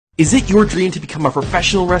Is it your dream to become a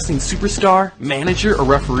professional wrestling superstar, manager, or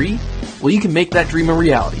referee? Well, you can make that dream a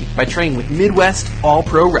reality by training with Midwest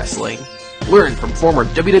All-Pro Wrestling. Learn from former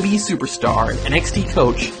WWE superstar and NXT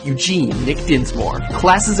coach Eugene Nick Dinsmore.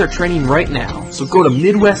 Classes are training right now, so go to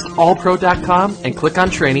MidwestAllPro.com and click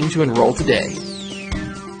on training to enroll today.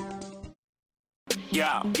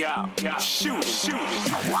 Yeah, shoot, yeah, shoot,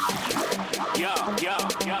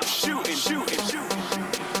 yeah, shooting shots.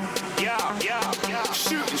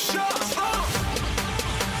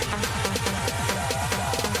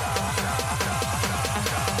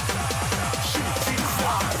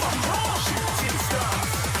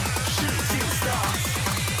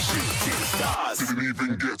 Didn't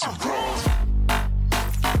even get to cross.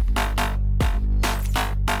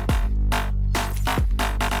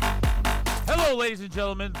 Hello, ladies and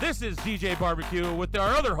gentlemen. This is DJ Barbecue with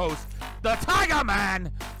our other host, the Tiger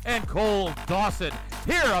Man, and Cole Dawson,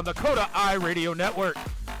 here on the Coda Eye Radio Network.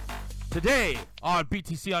 Today on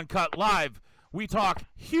BTC Uncut Live, we talk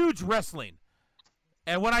huge wrestling.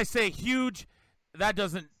 And when I say huge, that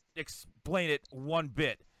doesn't explain it one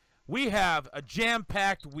bit. We have a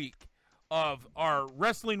jam-packed week of our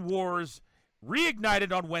Wrestling Wars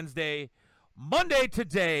reignited on Wednesday. Monday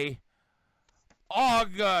today,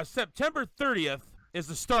 September 30th is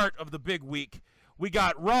the start of the big week. We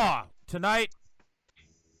got Raw tonight,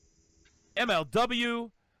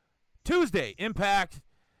 MLW, Tuesday, Impact,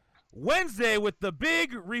 Wednesday with the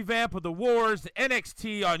big revamp of the Wars,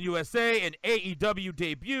 NXT on USA and AEW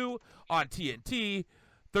debut on TNT.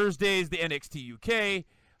 Thursdays, the NXT UK.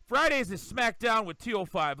 Fridays is SmackDown with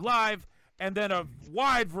TO5 Live, and then a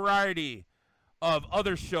wide variety of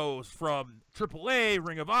other shows from AAA,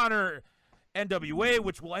 Ring of Honor, NWA,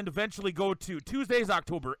 which will eventually go to Tuesdays,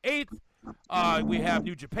 October 8th. We have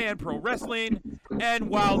New Japan Pro Wrestling, and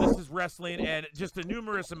Wow, This Is Wrestling, and just a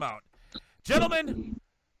numerous amount. Gentlemen,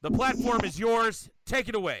 the platform is yours. Take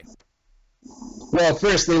it away. Well,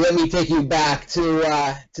 firstly, let me take you back to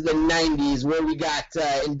the 90s where we got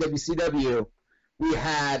in WCW. We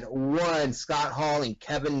had Scott Hall and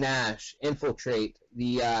Kevin Nash infiltrate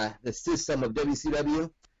the system of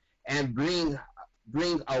WCW and bring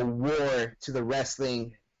a war to the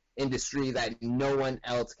wrestling industry that no one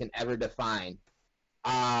else can ever define.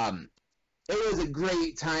 It was a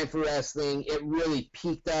great time for wrestling. It really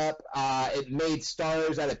peaked up. It made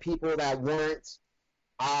stars out of people that weren't.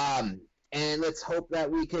 And let's hope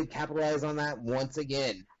that we can capitalize on that once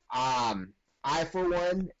again. I, for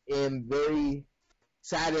one, am very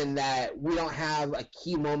saddened that we don't have a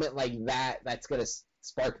key moment like that that's going to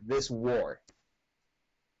spark this war.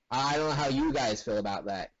 I don't know how you guys feel about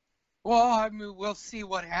that. Well, I mean, we'll see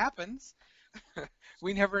what happens.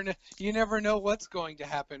 You never know what's going to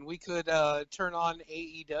happen. We could turn on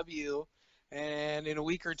AEW, and in a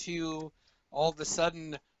week or two, all of a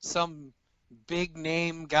sudden, some big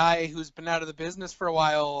name guy who's been out of the business for a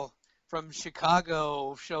while from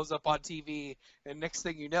Chicago shows up on TV, and next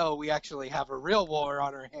thing you know, we actually have a real war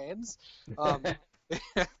on our hands.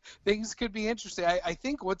 Things could be interesting. I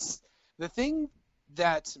think the thing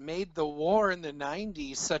that made the war in the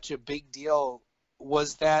 90s such a big deal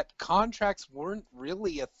was that contracts weren't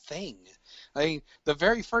really a thing. I mean, the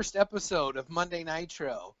very first episode of Monday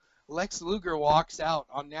Nitro, Lex Luger walks out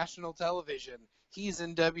on national television. He's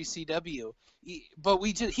in WCW, but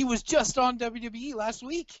he was just on WWE last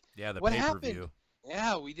week. Yeah, what pay-per-view. happened?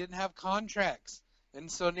 Yeah, we didn't have contracts.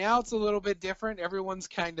 And so now it's a little bit different. Everyone's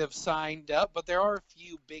kind of signed up, but there are a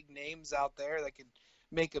few big names out there that could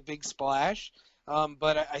make a big splash.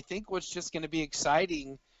 But I think what's just going to be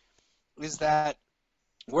exciting is that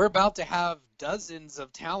we're about to have dozens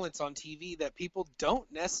of talents on TV that people don't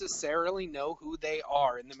necessarily know who they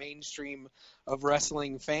are in the mainstream of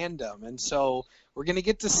wrestling fandom. And so we're going to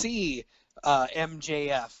get to see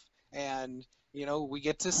MJF, and, you know, we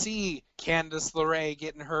get to see Candice LeRae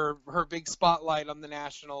getting her big spotlight on the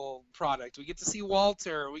national product. We get to see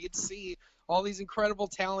Walter. We get to see all these incredible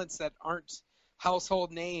talents that aren't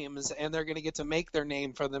household names, and they're going to get to make their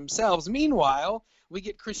name for themselves. Meanwhile, we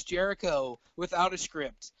get Chris Jericho without a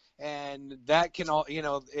script, and that can all, you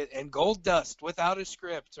know, and Goldust without a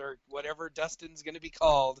script, or whatever Dustin's going to be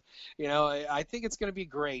called. You know, I think it's going to be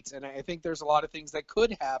great, and I think there's a lot of things that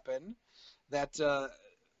could happen that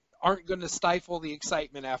aren't going to stifle the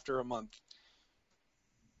excitement after a month.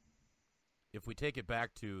 If we take it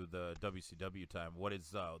back to the WCW time, what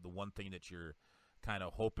is the one thing that you're kind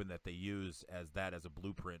of hoping that they use as a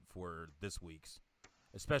blueprint for this week's,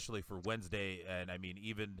 especially for Wednesday? And I mean,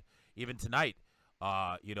 even tonight,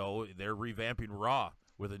 you know, they're revamping Raw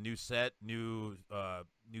with a new set, new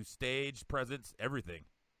stage presence, everything.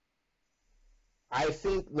 I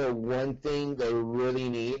think the one thing they really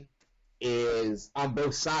need is on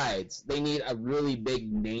both sides, they need a really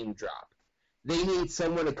big name drop. They need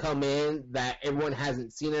someone to come in that everyone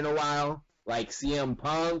hasn't seen in a while, like CM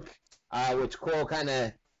Punk, which Cole kind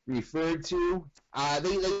of referred to.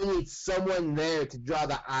 They need someone there to draw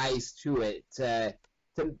the eyes to it, to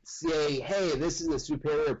say, hey, this is a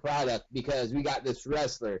superior product because we got this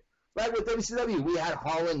wrestler. Like with WCW, we had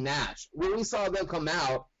Hall and Nash. When we saw them come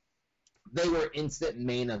out, they were instant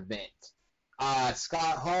main event.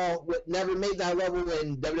 Scott Hall never made that level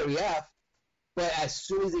in WWF, but as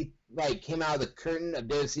soon as he came out of the curtain of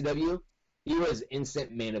WCW, he was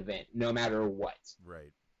instant main event, no matter what.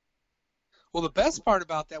 Right. Well, the best part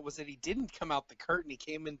about that was that he didn't come out the curtain. He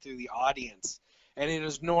came in through the audience, and in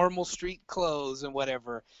his normal street clothes and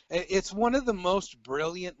whatever. It's one of the most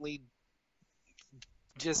brilliantly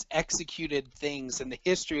just executed things in the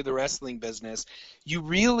history of the wrestling business. You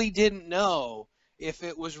really didn't know if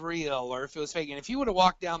it was real or if it was fake. And if you would have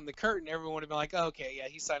walked down the curtain, everyone would have been like, oh, okay, yeah,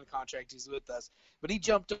 he signed a contract, he's with us. But he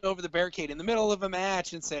jumped over the barricade in the middle of a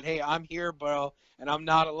match and said, hey, I'm here, bro, and I'm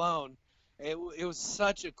not alone. It was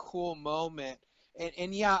such a cool moment.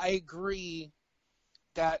 And yeah, I agree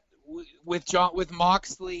that with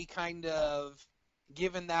Moxley kind of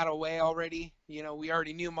giving that away already. You know, we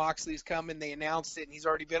already knew Moxley's coming. They announced it, and he's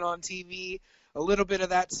already been on TV. A little bit of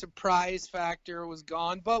that surprise factor was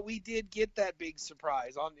gone, but we did get that big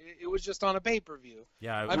surprise. It was just on a pay-per-view.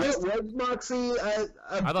 Yeah, Was Moxley I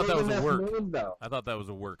thought that was a work. name, though? I thought that was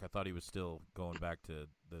a work. I thought he was still going back to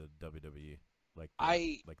the WWE, like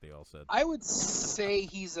they all said. I would say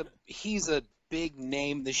he's a big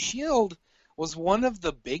name. The Shield was one of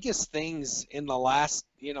the biggest things in the last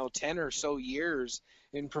 10 or so years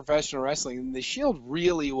in professional wrestling. And the Shield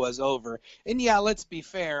really was over. And yeah, let's be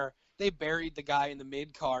fair. They buried the guy in the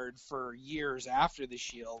mid-card for years after the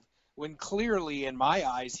Shield, when clearly, in my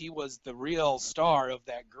eyes, he was the real star of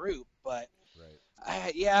that group. But,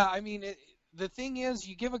 right. yeah, I mean, the thing is,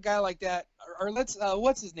 you give a guy like that, or let's,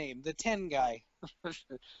 what's his name? The 10 guy.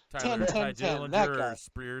 Tyler 10, that guy.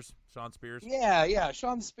 or Sean Spears. Yeah,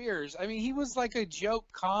 Sean Spears. I mean, he was like a joke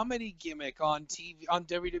comedy gimmick on TV, on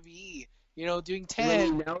WWE, doing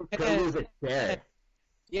 10.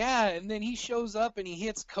 Yeah, and then he shows up and he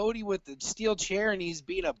hits Cody with the steel chair and he's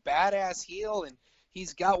being a badass heel and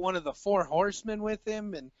he's got one of the 4 horsemen with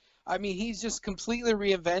him. And I mean, he's just completely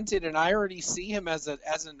reinvented, and I already see him as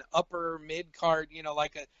an upper mid card,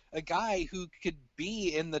 like a guy who could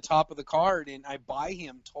be in the top of the card, and I buy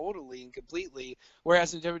him totally and completely.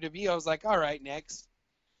 Whereas in WWE, I was like, all right, next.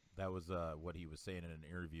 That was what he was saying in an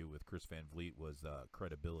interview with Chris Van Vliet was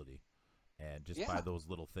credibility. And just by those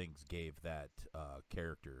little things gave that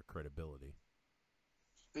character credibility.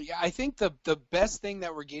 Yeah, I think the best thing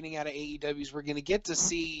that we're getting out of AEW is we're going to get to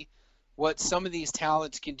see what some of these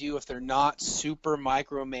talents can do if they're not super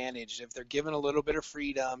micromanaged, if they're given a little bit of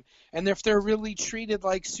freedom, and if they're really treated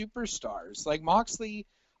like superstars. Like Moxley,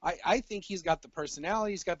 I think he's got the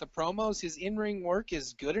personality, he's got the promos, his in-ring work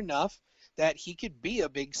is good enough that he could be a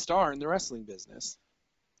big star in the wrestling business.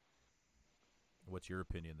 What's your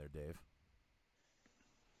opinion there, Dave?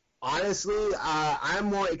 Honestly, I'm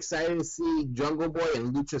more excited to see Jungle Boy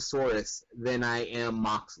and Luchasaurus than I am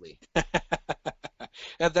Moxley.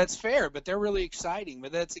 That's fair, but they're really exciting.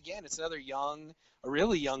 But that's, again, it's another a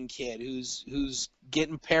really young kid who's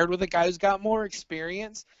getting paired with a guy who's got more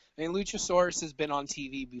experience. I mean, Luchasaurus has been on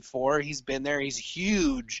TV before. He's been there. He's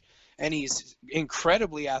huge, and he's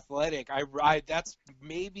incredibly athletic. That's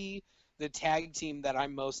maybe the tag team that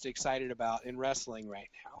I'm most excited about in wrestling right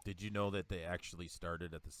now. Did you know that they actually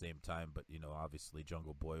started at the same time? But, obviously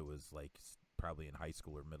Jungle Boy was probably in high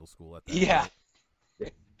school or middle school at that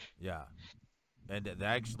point. Yeah. And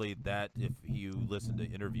actually that, if you listen to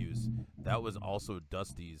interviews, that was also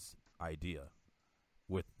Dusty's idea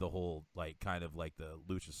with the whole, kind of like the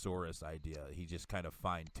Luchasaurus idea. He just kind of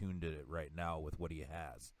fine-tuned it right now with what he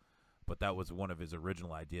has. But that was one of his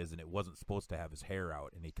original ideas, and it wasn't supposed to have his hair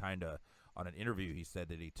out. And he kind of, on an interview, he said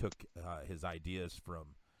that he took his ideas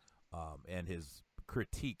from and his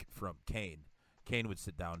critique from Kane. Kane would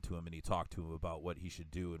sit down to him, and he talked to him about what he should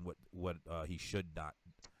do and what he should not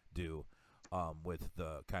do with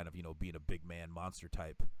the kind of, being a big man monster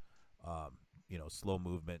type, slow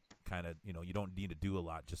movement kind of, you don't need to do a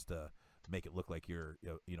lot just to make it look like you're,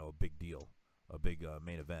 a big deal, a big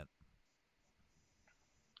main event.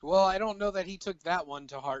 Well, I don't know that he took that one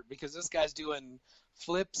to heart, because this guy's doing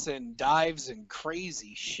flips and dives and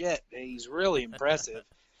crazy shit. And he's really impressive.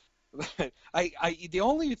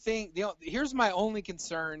 Here's my only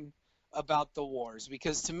concern about the Wars,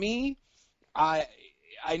 because to me, I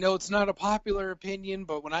know it's not a popular opinion,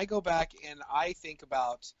 but when I go back and I think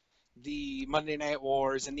about the Monday Night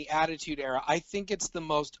Wars and the Attitude Era. I think it's the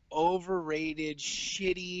most overrated,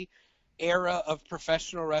 shitty era of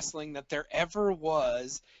professional wrestling that there ever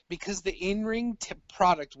was, because the in-ring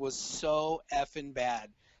product was so effing bad.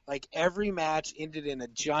 Like, every match ended in a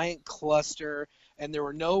giant cluster, and there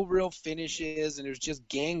were no real finishes, and it was just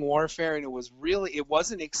gang warfare, and it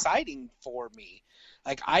wasn't exciting for me.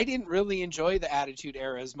 Like, I didn't really enjoy the Attitude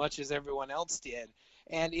Era as much as everyone else did.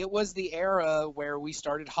 And it was the era where we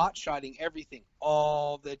started hot-shotting everything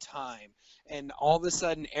all the time. And all of a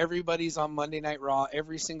sudden, everybody's on Monday Night Raw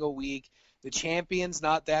every single week. The champion's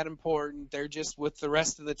not that important. They're just with the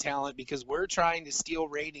rest of the talent because we're trying to steal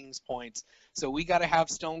ratings points. So we got to have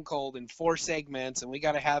Stone Cold in 4 segments, and we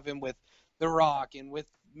got to have him with The Rock and with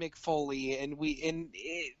Mick Foley. And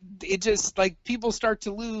it just, like, people start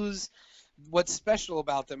to lose what's special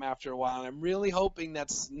about them after a while, and I'm really hoping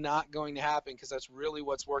that's not going to happen, because that's really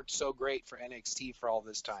what's worked so great for NXT for all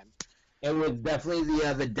this time. It was definitely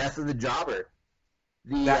the death of the jobber,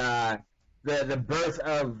 the birth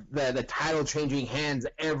of the title changing hands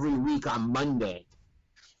every week on Monday.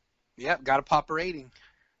 Yep, got to pop a rating.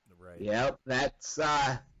 Right. Yep, that's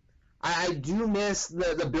I do miss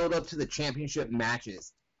the build up to the championship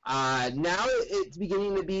matches. Now it's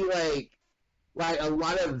beginning to be like a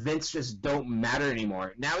lot of events just don't matter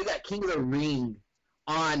anymore. Now we got King of the Ring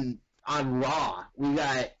on Raw. We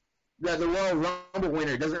got the Royal Rumble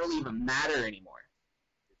winner. Doesn't really even matter anymore.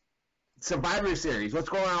 Survivor Series. What's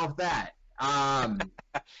going on with that?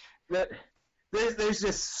 There's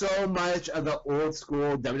just so much of the old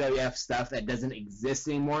school WWF stuff that doesn't exist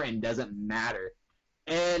anymore and doesn't matter.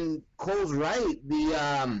 And Cole's right.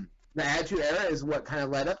 The Attitude Era is what kind of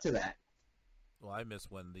led up to that. Well, I miss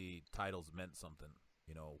when the titles meant something.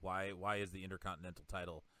 You know, why is the Intercontinental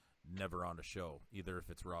title never on a show, either if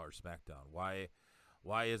it's Raw or SmackDown?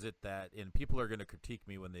 Why is it that, and people are going to critique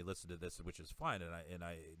me when they listen to this, which is fine, and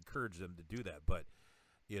I encourage them to do that. But,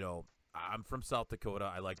 you know, I'm from South Dakota.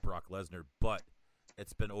 I like Brock Lesnar, but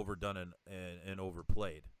it's been overdone and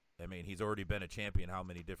overplayed. I mean, he's already been a champion how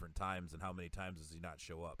many different times, and how many times does he not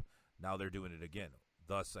show up? Now they're doing it again.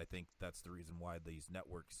 Thus, I think that's the reason why these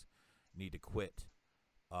networks need to quit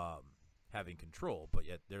having control, but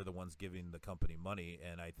yet they're the ones giving the company money.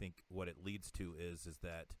 And I think what it leads to is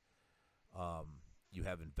that you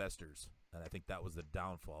have investors, and I think that was the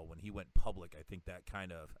downfall when he went public. I think that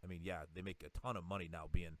kind of, I mean, yeah, they make a ton of money now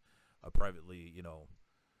being a privately,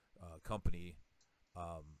 company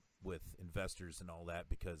with investors and all that,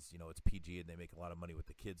 because, it's PG and they make a lot of money with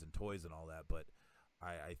the kids and toys and all that. But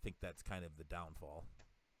I think that's kind of the downfall.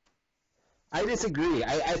 I disagree.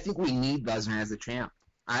 I think we need Lesnar as a champ.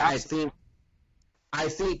 I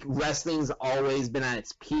think wrestling's always been at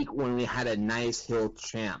its peak when we had a nice heel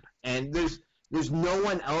champ, and there's no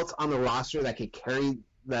one else on the roster that could carry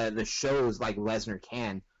the shows like Lesnar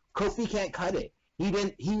can. Kofi can't cut it.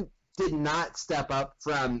 He did not step up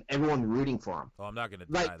from everyone rooting for him. Oh, I'm not going to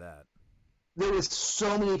deny that. There was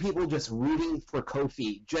so many people just rooting for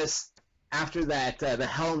Kofi just after that the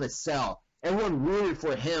Hell in a Cell. Everyone rooted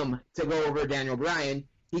for him to go over Daniel Bryan.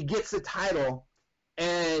 He gets the title,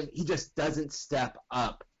 and he just doesn't step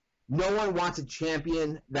up. No one wants a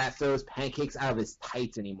champion that throws pancakes out of his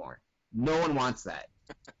tights anymore. No one wants that.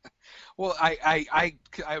 Well, I'm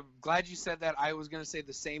glad you said that. I was going to say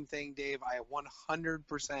the same thing, Dave. I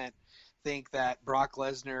 100% think that Brock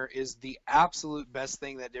Lesnar is the absolute best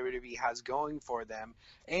thing that WWE has going for them.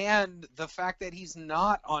 And the fact that he's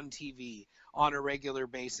not on TV on a regular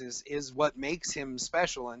basis is what makes him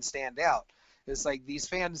special and stand out. It's like these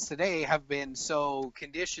fans today have been so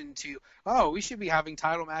conditioned to, we should be having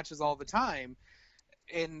title matches all the time.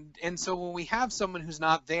 And so when we have someone who's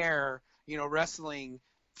not there, wrestling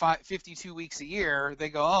 52 weeks a year, they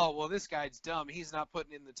go, well, this guy's dumb. He's not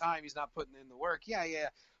putting in the time. He's not putting in the work. Yeah.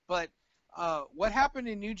 But what happened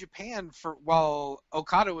in New Japan while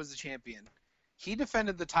Okada was the champion? He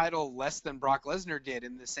defended the title less than Brock Lesnar did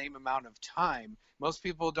in the same amount of time. Most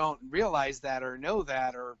people don't realize that or know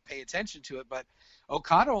that or pay attention to it, but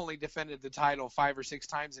Okada only defended the title 5 or 6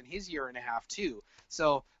 times in his year and a half too.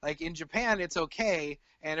 So, like, in Japan, it's okay,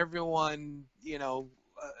 and everyone,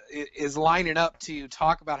 is lining up to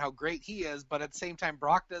talk about how great he is, but at the same time,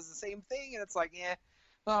 Brock does the same thing, and it's like,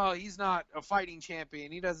 he's not a fighting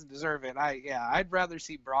champion. He doesn't deserve it. I'd rather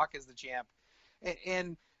see Brock as the champ.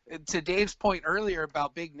 And to Dave's point earlier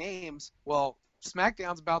about big names, well,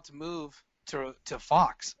 SmackDown's about to move to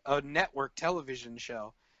Fox, a network television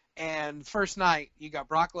show. And first night, you got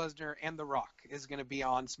Brock Lesnar and The Rock is going to be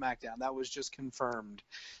on SmackDown. That was just confirmed.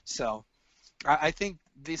 So I think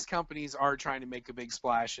these companies are trying to make a big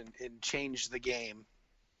splash and change the game.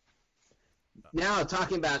 Now,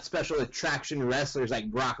 talking about special attraction wrestlers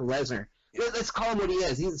like Brock Lesnar, let's call him what he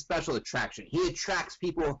is. He's a special attraction. He attracts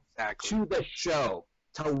people to the show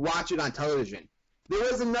to watch it on television. There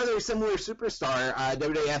was another similar superstar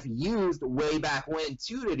WWF used way back when,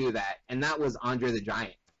 too, to do that, and that was Andre the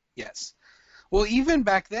Giant. Yes. Well, even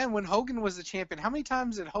back then when Hogan was the champion, how many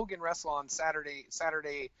times did Hogan wrestle on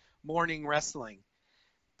Saturday morning wrestling?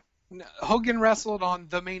 Hogan wrestled on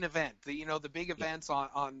the main event, the big events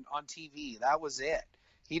on TV. That was it.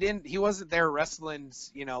 He wasn't there wrestling,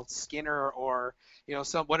 Skinner or,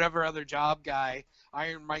 some whatever other job guy,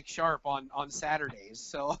 Iron Mike Sharp on Saturdays.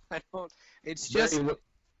 So it's just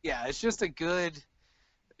a good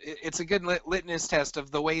litmus test of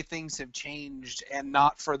the way things have changed and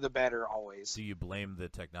not for the better always. Do you blame the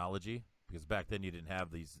technology? Because back then you didn't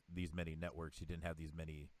have these many networks. You didn't have these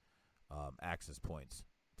many access points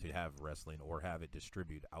to have wrestling or have it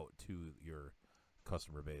distribute out to your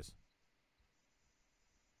customer base.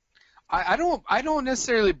 I don't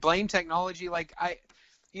necessarily blame technology. Like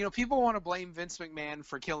people want to blame Vince McMahon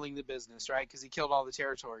for killing the business, right? Because he killed all the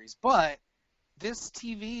territories. But this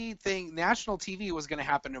TV thing, national TV, was going to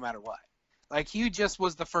happen no matter what. Like, he just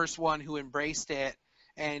was the first one who embraced it,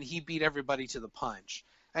 and he beat everybody to the punch.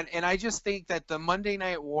 And I just think that the Monday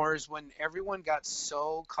Night Wars, when everyone got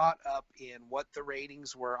so caught up in what the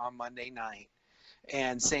ratings were on Monday night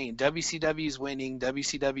and saying WCW's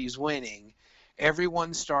winning,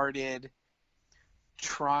 everyone started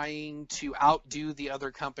trying to outdo the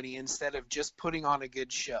other company instead of just putting on a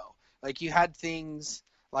good show. Like, you had things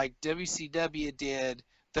like WCW did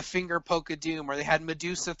the finger poke of doom, or they had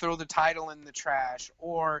Medusa throw the title in the trash,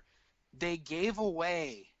 or they gave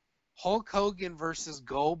away Hulk Hogan versus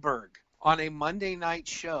Goldberg on a Monday night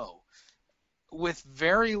show with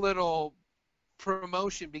very little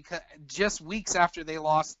promotion, because just weeks after they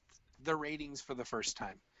lost the ratings for the first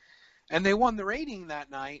time. And they won the rating that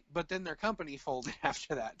night, but then their company folded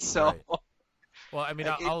after that. So, right. Well, I mean,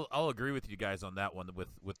 I'll agree with you guys on that one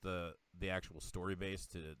with the actual story base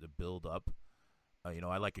to build up.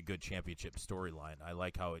 I like a good championship storyline. I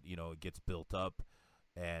like how it it gets built up,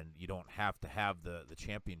 and you don't have to have the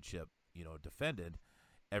championship defended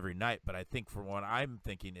every night. But I think from what I'm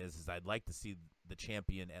thinking is I'd like to see the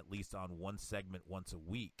champion at least on one segment once a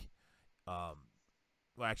week. Well,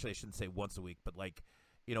 actually, I shouldn't say once a week, but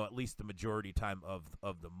at least the majority time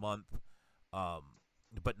of the month,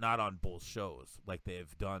 but not on both shows like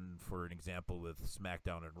they've done, for an example, with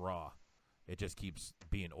SmackDown and Raw. It just keeps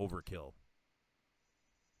being overkill.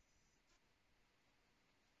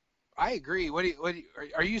 I agree.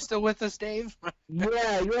 Are you still with us, Dave?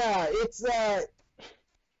 Yeah. It's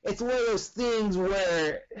one of those things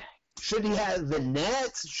where should he have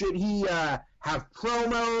vignettes? Should he have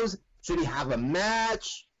promos? Should he have a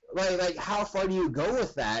match? Like how far do you go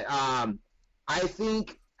with that? I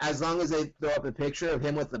think as long as they throw up a picture of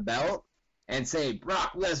him with the belt and say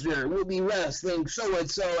Brock Lesnar will be wrestling so and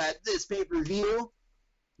so at this pay-per-view,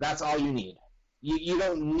 that's all you need. You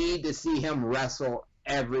don't need to see him wrestle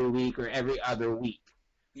every week or every other week.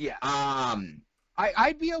 Yeah.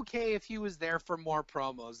 I'd be okay if he was there for more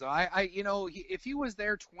promos, though. If he was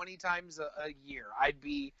there 20 times a year, I'd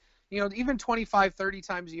be, even 25, 30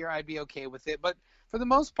 times a year, I'd be okay with it. But for the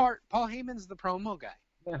most part, Paul Heyman's the promo guy.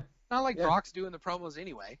 Yeah. Not like Brock's doing the promos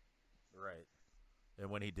anyway. Right. And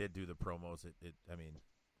when he did do the promos,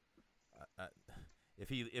 if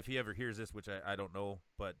he ever hears this, which I don't know,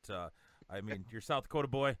 but you're South Dakota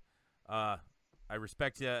boy. I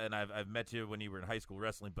respect you, and I've met you when you were in high school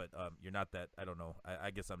wrestling, but you're not that. I don't know.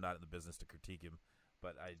 I guess I'm not in the business to critique him,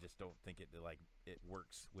 but I just don't think it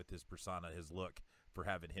works with his persona, his look, for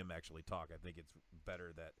having him actually talk. I think it's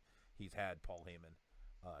better that he's had Paul Heyman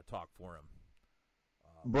talk for him.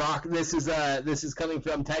 Brock, this is coming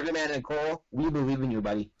from Tiger Man and Cole. We believe in you,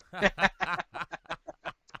 buddy. Don't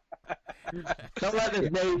let this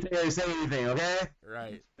naysayer say anything, okay?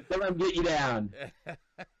 Right. Don't let him get you down.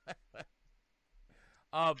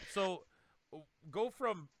 So go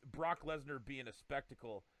from Brock Lesnar being a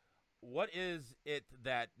spectacle. What is it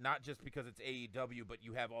that, not just because it's AEW, but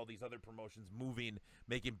you have all these other promotions moving,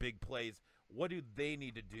 making big plays, what do they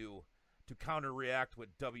need to do to counter-react what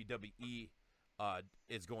WWE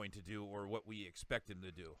is going to do, or what we expect them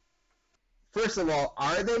to do? First of all,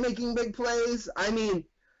 are they making big plays? I mean,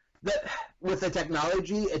 with the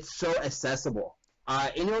technology, it's so accessible.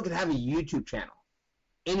 Anyone can have a YouTube channel.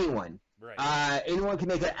 Anyone. Right. Anyone can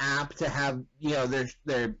make an app to have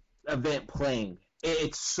their event playing.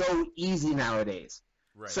 It's so easy nowadays.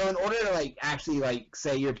 Right. So in order to actually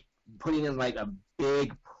say you're putting in a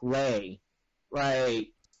big play,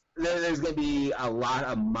 there's going to be a lot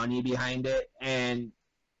of money behind it, and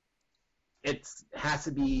it has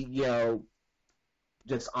to be,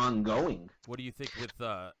 just ongoing. What do you think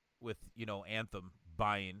with Anthem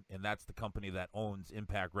buying, and that's the company that owns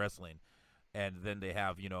Impact Wrestling, and then they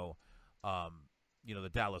have the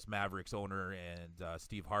Dallas Mavericks owner and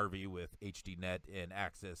Steve Harvey with HDNet and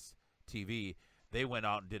Access TV. They went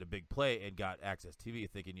out and did a big play and got Access TV,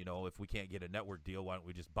 thinking, if we can't get a network deal, why don't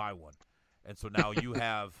we just buy one? And so now you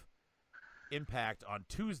have Impact on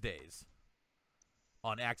Tuesdays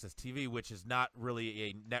on Access TV, which is not really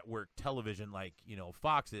a network television like,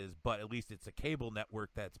 Fox is, but at least it's a cable network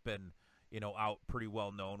that's been, out pretty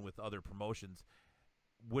well known with other promotions.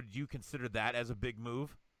 Would you consider that as a big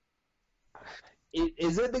move?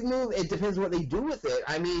 Is it a big move? It depends what they do with it.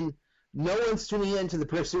 I mean, no one's tuning into the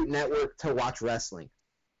Pursuit Network to watch wrestling.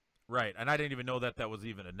 Right, and I didn't even know that was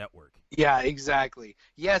even a network. Yeah, exactly.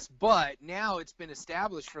 Yes, but now it's been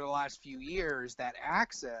established for the last few years that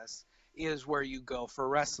Access is where you go for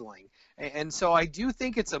wrestling. And so I do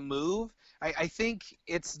think it's a move. I think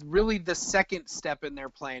it's really the second step in their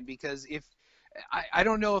plan, because I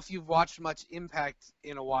don't know if you've watched much Impact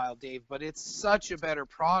in a while, Dave, but it's such a better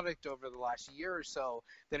product over the last year or so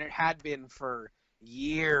than it had been for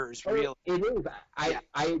years, really. It is.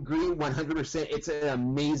 I agree 100%. It's an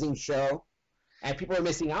amazing show, and people are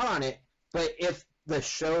missing out on it. But if the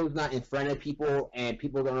show's not in front of people and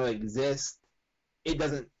people don't really exist, it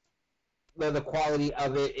doesn't. The quality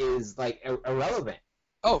of it is irrelevant.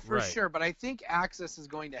 Oh, for Right. sure. But I think Access is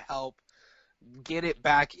going to help get it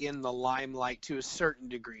back in the limelight to a certain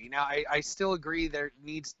degree. Now, I still agree there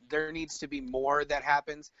needs to be more that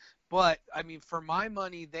happens. But, I mean, for my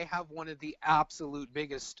money, they have one of the absolute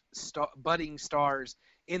biggest budding stars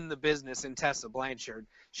in the business in Tessa Blanchard.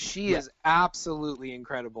 She is absolutely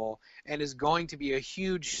incredible and is going to be a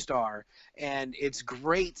huge star. And it's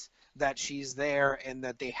great that she's there and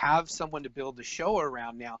that they have someone to build the show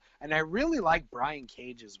around now. And I really like Brian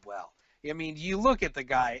Cage as well. I mean, you look at the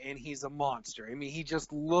guy, and he's a monster. I mean, he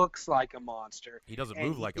just looks like a monster. He doesn't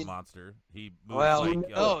move like a monster. He moves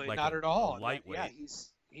like not at all. a lightweight. Yeah,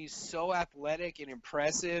 he's so athletic and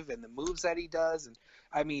impressive, and the moves that he does, and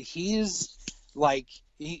I mean, he's like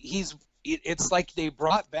it's like they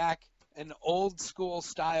brought back an old school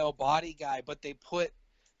style body guy, but they put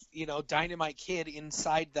Dynamite Kid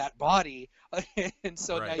inside that body, and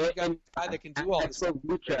so Right. now you got a guy that can do all this.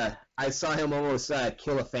 Lucha, I saw him almost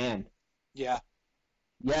kill a fan. Yeah.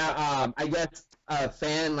 Yeah, I guess a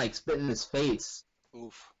fan spit in his face,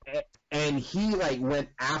 Oof. and he went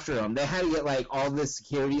after him. They had to get all this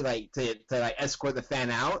security to escort the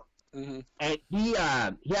fan out, Mm-hmm. and he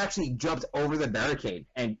actually jumped over the barricade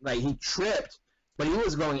and he tripped, but he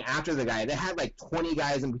was going after the guy. They had 20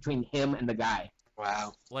 guys in between him and the guy.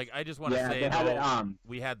 Wow. I just want to Yeah, say, they had though, it,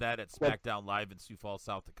 we had that at SmackDown Live in Sioux Falls,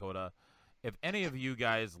 South Dakota. If any of you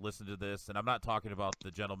guys listen to this, and I'm not talking about the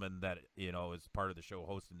gentleman that is part of the show,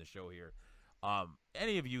 hosting the show here,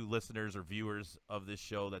 any of you listeners or viewers of this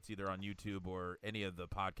show that's either on YouTube or any of the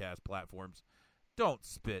podcast platforms, don't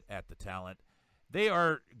spit at the talent. They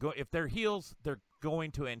are if they're heels, they're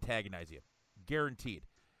going to antagonize you, guaranteed.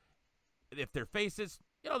 If they're faces,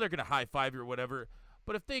 they're going to high five you or whatever.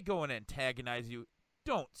 But if they go and antagonize you,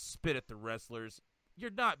 don't spit at the wrestlers.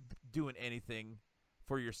 You're not doing anything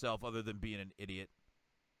for yourself other than being an idiot.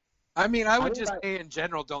 I mean, I would just say in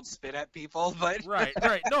general, don't spit at people, but Right.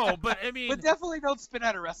 No, but I mean, but definitely don't spit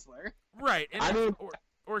at a wrestler. right. And I mean,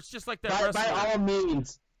 or it's just like that by wrestler. all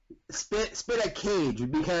means, spit at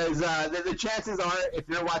Cage, because the chances are, if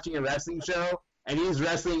you're watching a wrestling show and he's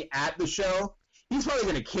wrestling at the show, he's probably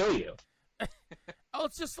going to kill you. Oh,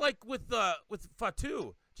 it's just like with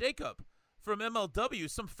Fatu Jacob from MLW.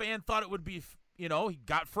 Some fan thought it would be, he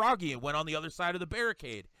got froggy and went on the other side of the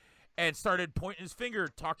barricade and started pointing his finger,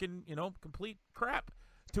 talking, complete crap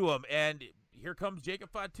to him. And here comes Jacob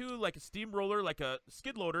Fatu like a steamroller, like a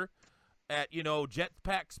skid loader at,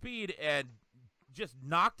 jetpack speed, and just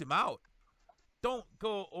knocked him out. Don't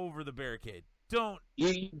go over the barricade.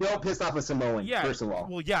 You don't piss off a Samoan, first of all.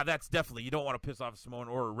 Well, yeah, that's definitely. You don't want to piss off a Samoan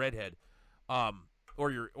or a redhead.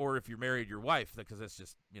 Or if you're married, your wife, because that's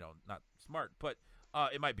just not smart. But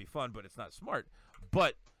it might be fun, but it's not smart.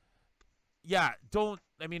 But yeah,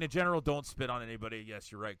 in general, don't spit on anybody.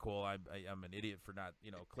 Yes, you're right, Cole. I'm an idiot for not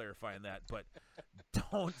clarifying that. But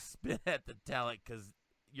don't spit at the talent, because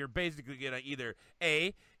you're basically gonna either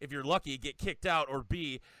A, if you're lucky, get kicked out, or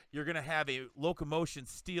B, you're gonna have a locomotion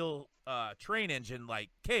steel train engine like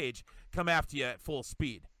Cage come after you at full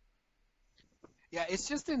speed. Yeah, it's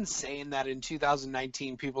just insane that in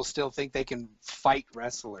 2019 people still think they can fight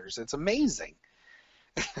wrestlers. It's amazing.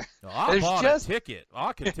 I bought a ticket.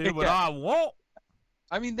 I can tell you what I want.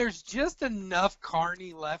 I mean, there's just enough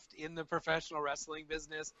carny left in the professional wrestling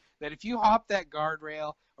business that if you hop that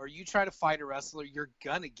guardrail or you try to fight a wrestler, you're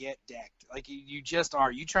gonna get decked. Like you just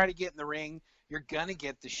are. You try to get in the ring, you're gonna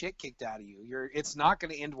get the shit kicked out of you. It's not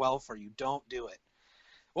gonna end well for you. Don't do it.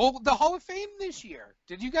 Well, the Hall of Fame this year.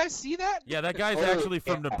 Did you guys see that? Yeah, that guy's actually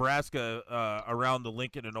from Nebraska, around the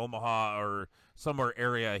Lincoln and Omaha or somewhere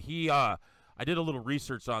area. I did a little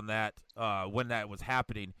research on that when that was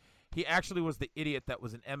happening. He actually was the idiot that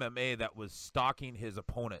was in MMA that was stalking his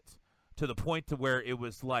opponent to the point to where it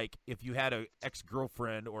was like if you had an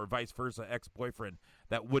ex-girlfriend or vice versa, ex-boyfriend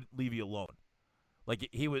that wouldn't leave you alone. Like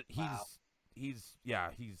he's an idiot.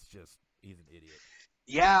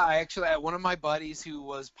 Yeah, I actually had one of my buddies who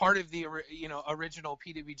was part of the original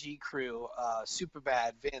PWG crew,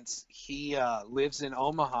 Superbad Vince. He lives in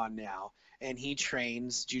Omaha now, and he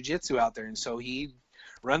trains jiu-jitsu out there, and so he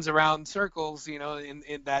runs around circles,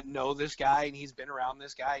 in that know this guy, and he's been around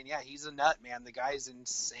this guy, and yeah, he's a nut, man. The guy's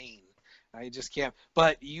insane. I just can't.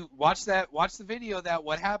 But you watch the video that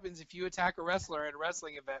what happens if you attack a wrestler at a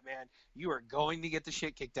wrestling event, man. You are going to get the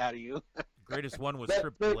shit kicked out of you. Greatest one was The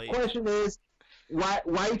Triple H. question is,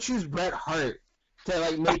 why choose Bret Hart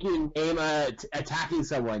to make your name attacking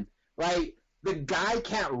someone? Like, the guy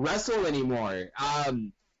can't wrestle anymore.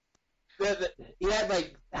 He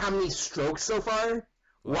had how many strokes so far?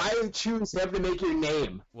 Why choose him to make your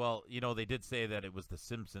name? Well, they did say that it was the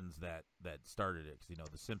Simpsons that started it, because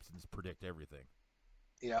the Simpsons predict everything.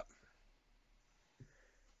 Yep.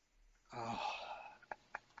 Oh.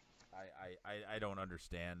 I don't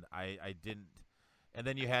understand. I didn't. And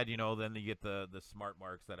then you had, then you get the smart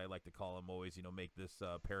marks that I like to call them always, make this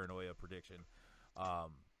paranoia prediction.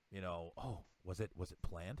 Was it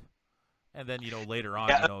planned? And then, later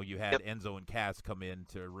on, you had Enzo and Cass come in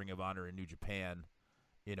to Ring of Honor in New Japan,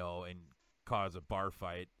 and cause a bar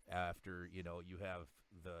fight after, you have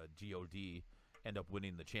the GOD end up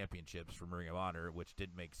winning the championships from Ring of Honor, which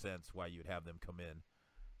didn't make sense why you'd have them come in.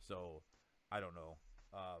 So, I don't know.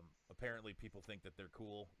 Apparently people think that they're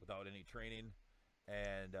cool without any training.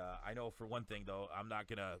 And I know for one thing, though, I'm not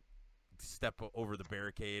going to step over the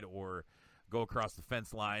barricade or go across the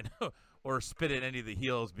fence line or spit at any of the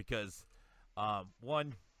heels because,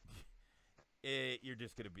 one, you're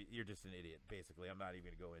just an idiot, basically. I'm not even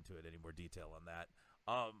going to go into it any more detail on that.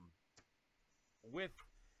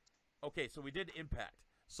 Okay, so we did Impact.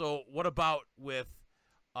 So what about with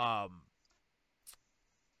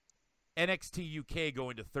NXT UK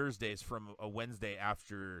going to Thursdays from a Wednesday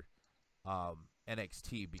after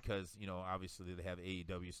NXT because, obviously they have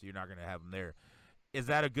AEW, so you're not going to have them there. Is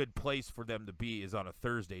that a good place for them to be is on a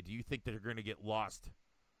Thursday? Do you think they're going to get lost?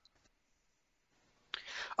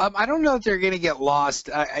 I don't know if they're going to get lost.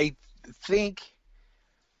 I think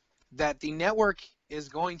that the network is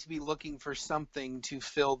going to be looking for something to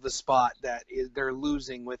fill the spot that they're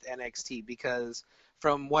losing with NXT because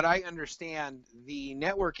from what I understand, the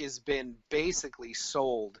network has been basically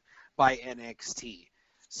sold by NXT.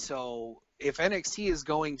 So if NXT is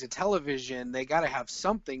going to television, they got to have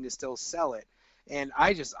something to still sell it. And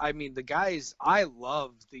I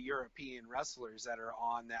love the European wrestlers that are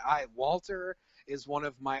on that. Walter is one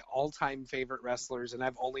of my all-time favorite wrestlers, and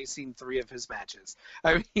I've only seen 3 of his matches.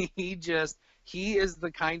 I mean, he is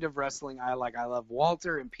the kind of wrestling I like. I love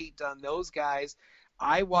Walter and Pete Dunne, those guys.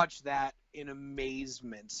 I watch that in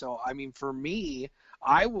amazement. So, I mean, for me,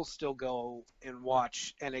 I will still go and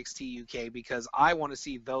watch NXT UK because I want to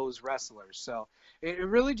see those wrestlers. So it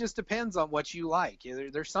really just depends on what you like.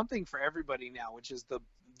 There's something for everybody now, which is the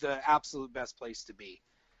absolute best place to be.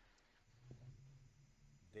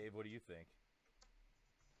 Dave, what do you think?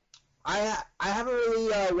 I haven't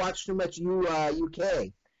really watched too much UK,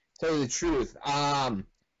 to tell you the truth.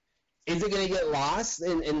 Is it going to get lost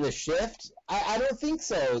in the shift? I don't think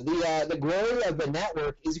so. The glory of the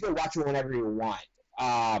network is you can watch it whenever you want.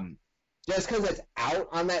 Just because it's out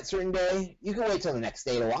on that certain day, you can wait till the next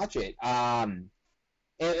day to watch it. And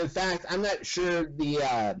in fact, I'm not sure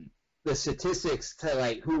the statistics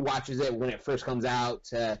to who watches it when it first comes out,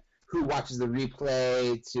 to who watches the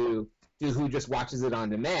replay, to who just watches it on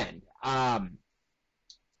demand. So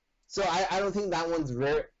I don't think that one's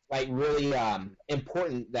really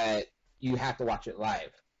important that you have to watch it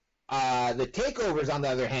live. The takeovers, on the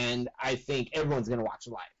other hand, I think everyone's going to watch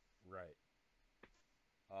live. Right.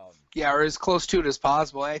 Yeah, or as close to it as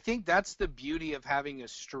possible. I think that's the beauty of having a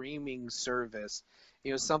streaming service,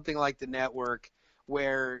 something like the network,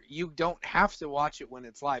 where you don't have to watch it when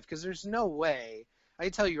it's live. Because there's no way, I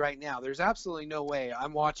tell you right now, there's absolutely no way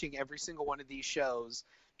I'm watching every single one of these shows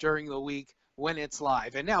during the week when it's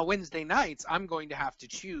live. And now Wednesday nights, I'm going to have to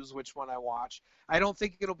choose which one I watch. I don't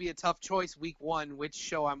think it'll be a tough choice week one which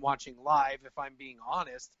show I'm watching live, if I'm being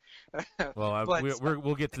honest. Well, But-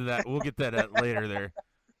 we'll get to that. We'll get that later there.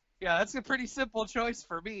 Yeah, that's a pretty simple choice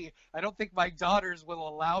for me. I don't think my daughters will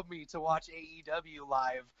allow me to watch AEW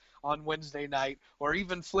live on Wednesday night, or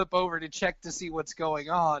even flip over to check to see what's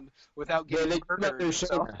going on without Yeah, getting they got their murdered. show.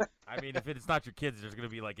 So, I mean, if it's not your kids, there's going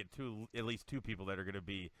to be like at least two people that are going to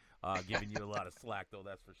be giving you a lot of slack, though.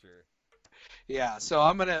 That's for sure. yeah, so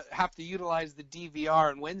I'm gonna have to utilize the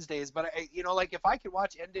DVR on Wednesdays. But like if I could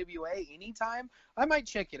watch NWA anytime, I might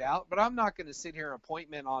check it out. But I'm not gonna sit here an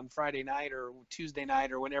appointment on Friday night or Tuesday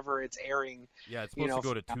night or whenever it's airing. Yeah, it's supposed to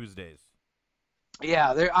go to Tuesdays.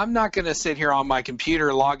 Yeah, I'm not going to sit here on my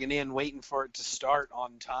computer logging in waiting for it to start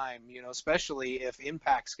on time, especially if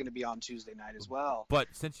Impact's going to be on Tuesday night as well. But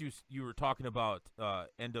since you were talking about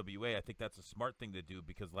NWA, I think that's a smart thing to do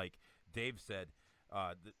because, like Dave said,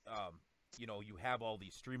 you have all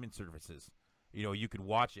these streaming services. You can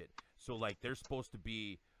watch it. So, like, they're supposed to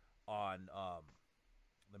be on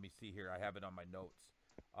let me see here. I have it on my notes.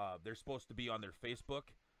 They're supposed to be on their Facebook.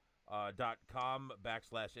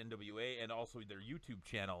 .com/NWA and also their YouTube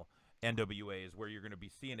channel NWA is where you're going to be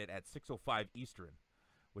seeing it at 6:05 Eastern,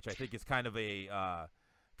 which I think is kind of a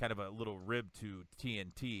little rib to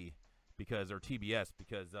TNT or TBS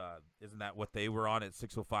because isn't that what they were on at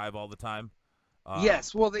 6:05 all the time?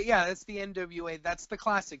 Yes, well, that's the NWA. That's the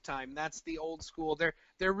classic time. That's the old school.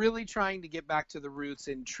 They're really trying to get back to the roots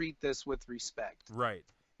and treat this with respect. Right,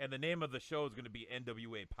 and the name of the show is going to be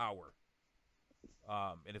NWA Power.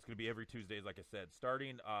 And it's going to be every Tuesdays, like I said,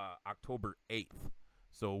 starting October 8th,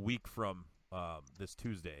 so a week from this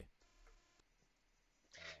Tuesday.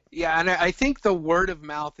 Yeah, and I think the word of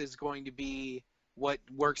mouth is going to be what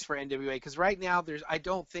works for NWA because right now I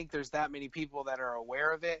don't think there's that many people that are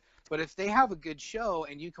aware of it. But if they have a good show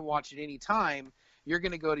and you can watch it anytime, you're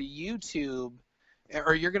going to go to YouTube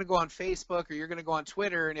or you're going to go on Facebook or you're going to go on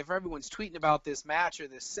Twitter, and if everyone's tweeting about this match or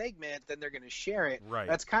this segment, then they're going to share it. Right.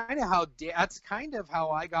 That's kind of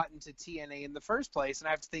how I got into TNA in the first place, and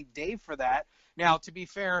I have to thank Dave for that. Now, to be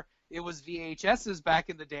fair, it was VHSs back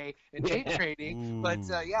in the day and tape trading, Ooh, but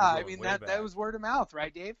you're I going mean way that back. was word of mouth,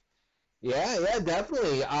 right, Dave? Yeah,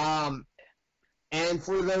 definitely. And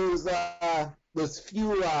for those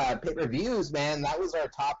few pay-per-views, man, that was our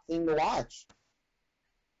top thing to watch.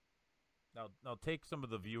 Now take some of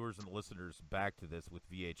the viewers and listeners back to this with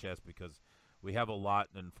VHS because we have a lot.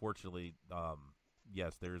 Unfortunately,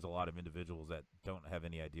 yes, there's a lot of individuals that don't have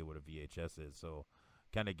any idea what a VHS is. So,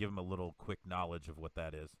 kind of give them a little quick knowledge of what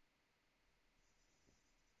that is.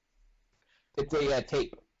 It's a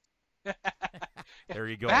tape. There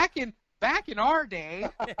you go. Back in our day,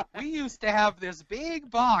 we used to have this big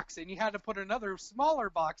box, and you had to put another smaller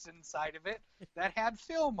box inside of it that had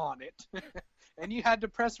film on it, and you had to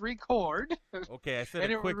press record, Okay, I said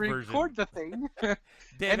and a it quick would version. record the thing, Dave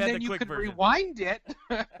and had then the you quick could version. rewind it.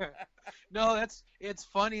 No, it's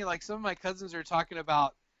funny. Like some of my cousins are talking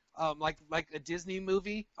about, like a Disney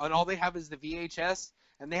movie, and all they have is the VHS.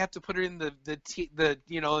 And they have to put it in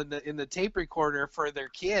the tape recorder for their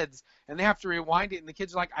kids, and they have to rewind it. And the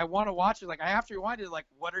kids are like, "I want to watch it." Like, I have to rewind it. Like,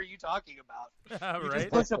 what are you talking about? You Right?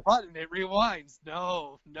 just push a button, it rewinds.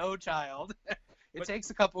 No, child. It But-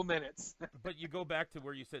 takes a couple minutes. But you go back to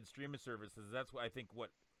where you said streaming services. That's what I think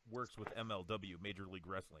what works with MLW, Major League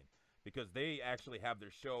Wrestling, because they actually have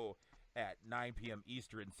their show at 9 p.m.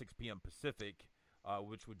 Eastern, 6 p.m. Pacific,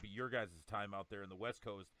 which would be your guys' time out there in the West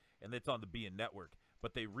Coast, and it's on the BN Network.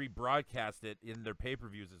 But they rebroadcast it in their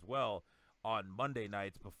pay-per-views as well on Monday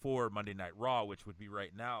nights before Monday Night Raw, which would be right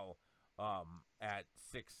now at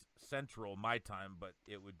 6 Central, my time, but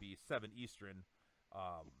it would be 7 Eastern,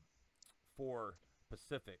 4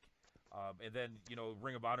 Pacific. And then,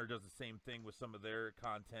 Ring of Honor does the same thing with some of their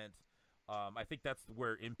content. I think that's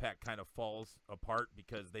where Impact kind of falls apart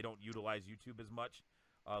because they don't utilize YouTube as much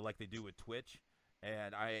like they do with Twitch.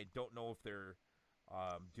 And I don't know if they're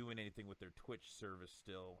doing anything with their Twitch service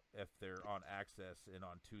still, if they're on Access and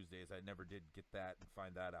on Tuesdays. I never did get that and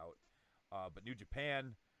find that out. But New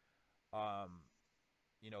Japan,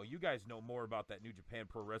 you guys know more about that New Japan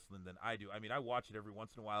Pro Wrestling than I do. I mean, I watch it every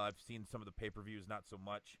once in a while. I've seen some of the pay-per-views, not so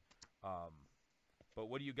much. But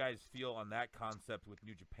what do you guys feel on that concept with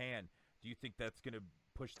New Japan? Do you think that's going to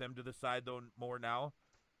push them to the side, though, more now?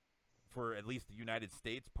 For at least the United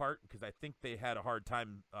States part, because I think they had a hard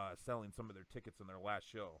time selling some of their tickets on their last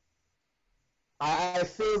show. I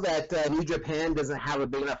feel that New Japan doesn't have a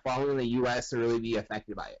big enough following in the U.S. to really be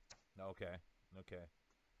affected by it. Okay.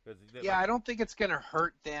 Yeah, I don't think it's going to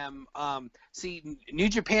hurt them. See, New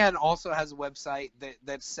Japan also has a website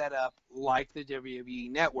that's set up like the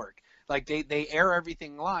WWE Network. Like they air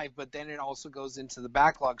everything live, but then it also goes into the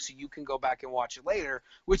backlog, so you can go back and watch it later,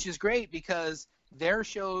 which is great because their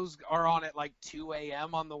shows are on at like 2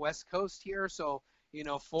 a.m. on the West Coast here. So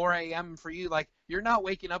 4 a.m. for you, like you're not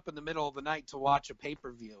waking up in the middle of the night to watch a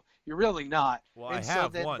pay-per-view. You're really not. Well, And I so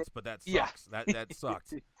have then- once, but that Yeah. sucks. That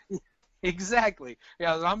sucked. Exactly.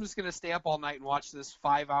 Yeah, I'm just gonna stay up all night and watch this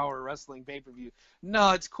 5-hour wrestling pay-per-view.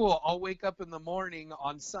 No, it's cool. I'll wake up in the morning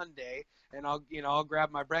on Sunday and I'll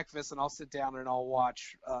grab my breakfast and I'll sit down and I'll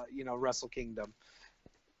watch Wrestle Kingdom.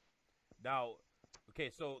 Now,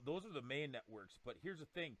 okay, so those are the main networks, but here's the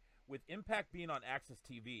thing: with Impact being on Access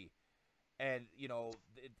TV, and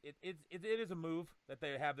it is a move that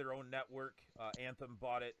they have their own network. Anthem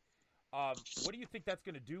bought it. What do you think that's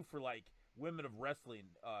going to do for like Women of Wrestling,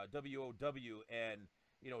 WOW, and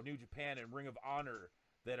New Japan and Ring of Honor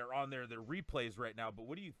that are on their replays right now? But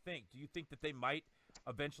what do you think? Do you think that they might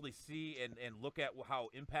eventually see and look at how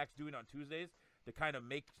Impact's doing on Tuesdays to kind of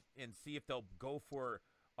make and see if they'll go for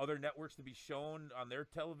other networks to be shown on their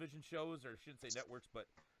television shows, or I shouldn't say networks, but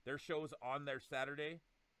their shows on their Saturday?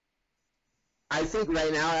 I think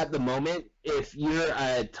right now, at the moment, if you're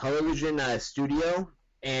a television studio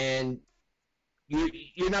and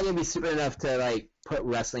you're not going to be stupid enough to like put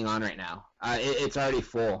wrestling on right now, it's already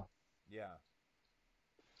full. Yeah.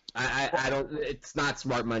 I don't. It's not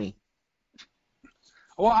smart money.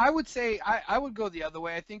 Well, I would say I would go the other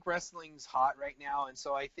way. I think wrestling's hot right now, and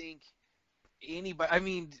so I think anybody. I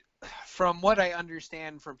mean, from what I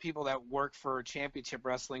understand from people that work for Championship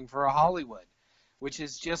Wrestling for Hollywood, which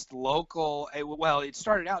is just local. Well, it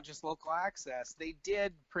started out just local access. They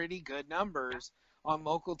did pretty good numbers on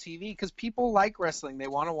local TV because people like wrestling. They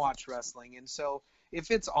want to watch wrestling, and so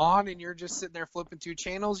if it's on and you're just sitting there flipping through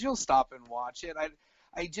channels, you'll stop and watch it.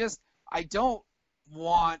 I don't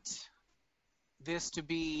want this to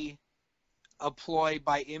be a ploy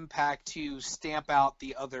by Impact to stamp out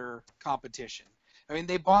the other competition. I mean,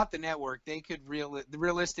 they bought the network. They could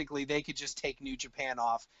realistically, they could just take New Japan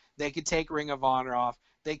off. They could take Ring of Honor off.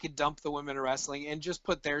 They could dump the Women of Wrestling and just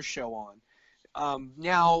put their show on.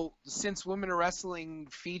 Now, since Women of Wrestling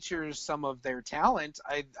features some of their talent,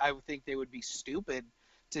 I would think they would be stupid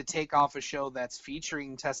to take off a show that's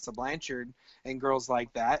featuring Tessa Blanchard and girls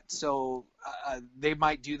like that. So they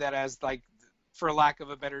might do that as, like, for lack of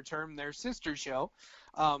a better term, their sister show.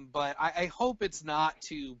 But I hope it's not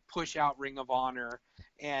to push out Ring of Honor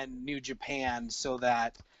and New Japan so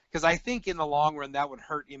that – because I think in the long run that would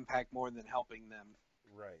hurt Impact more than helping them.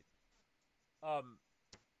 Right.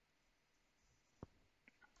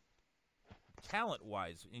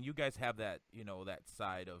 Talent-wise, and you guys have that, that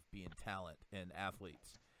side of being talent and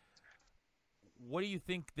athletes. What do you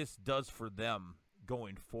think this does for them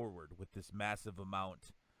going forward with this massive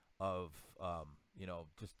amount of,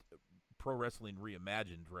 just pro wrestling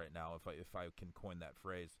reimagined right now, if I can coin that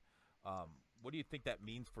phrase? What do you think that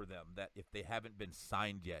means for them? That if they haven't been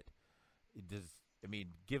signed yet,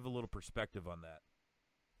 give a little perspective on that.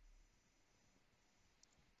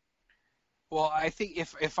 Well, I think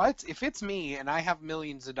if it's me and I have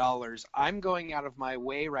millions of dollars, I'm going out of my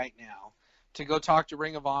way right now to go talk to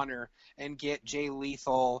Ring of Honor and get Jay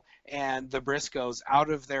Lethal and the Briscoes out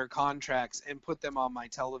of their contracts and put them on my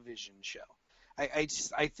television show. I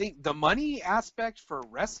think the money aspect for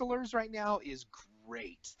wrestlers right now is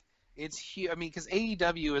great. It's huge. I mean, because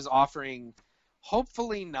AEW is offering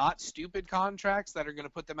hopefully not stupid contracts that are going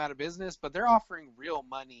to put them out of business, but they're offering real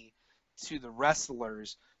money to the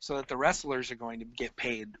wrestlers so that the wrestlers are going to get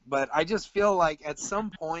paid. But I just feel like at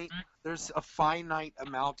some point there's a finite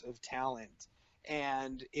amount of talent.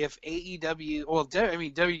 And if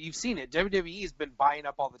AEW, you've seen it. WWE has been buying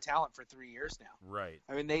up all the talent for 3 years now. Right.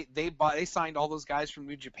 I mean, they signed all those guys from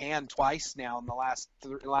New Japan twice now in the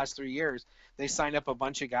last 3 years. They signed up a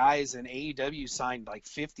bunch of guys, and AEW signed like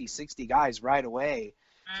 50, 60 guys right away.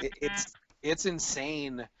 It's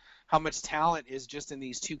insane how much talent is just in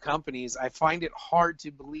these two companies. I find it hard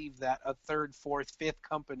to believe that a third, fourth, fifth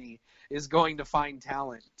company is going to find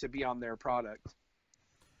talent to be on their product.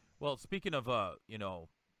 Well, speaking of,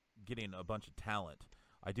 getting a bunch of talent,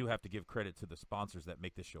 I do have to give credit to the sponsors that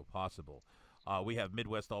make this show possible. We have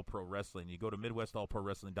Midwest All Pro Wrestling. You go to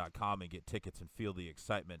MidwestAllProWrestling.com and get tickets and feel the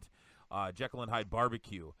excitement. Jekyll and Hyde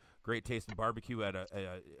Barbecue, great taste in barbecue at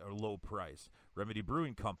a low price. Remedy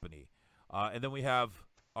Brewing Company. And then we have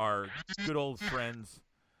our good old friends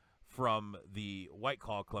from the White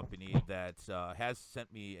Claw Company that has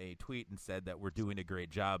sent me a tweet and said that we're doing a great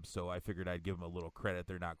job, so I figured I'd give them a little credit.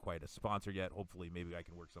 They're not quite a sponsor yet. Hopefully maybe I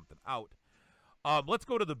can work something out. Let's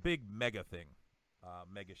go to the big mega thing,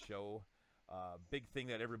 mega show, big thing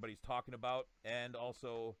that everybody's talking about, and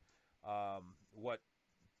also what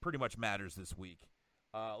pretty much matters this week.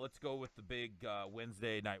 Let's go with the big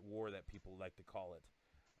Wednesday night war that people like to call it.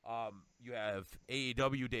 You have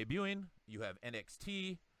AEW debuting, you have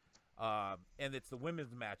NXT, and it's the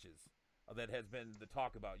women's matches that has been the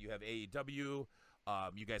talk about. You have AEW.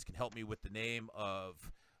 You guys can help me with the name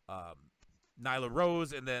of Nyla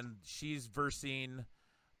Rose, and then she's versing,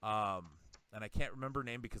 and I can't remember her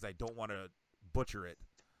name because I don't want to butcher it.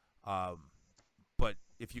 But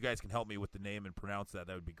if you guys can help me with the name and pronounce that,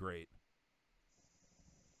 that would be great.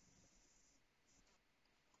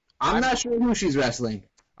 I'm not sure who she's wrestling.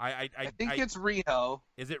 I think it's Riho.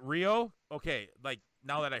 Is it Rio? Okay, like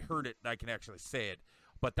now that I heard it, I can actually say it.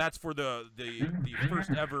 But that's for the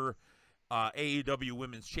first ever AEW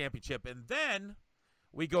Women's Championship. And then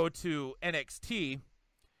we go to NXT.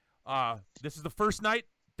 This is the first night.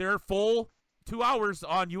 They're full 2 hours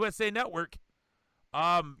on USA Network.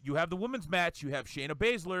 You have the women's match. You have Shayna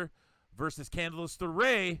Baszler versus Candice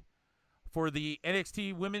LeRae for the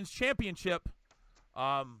NXT Women's Championship.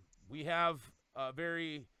 We have a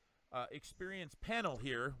very experienced panel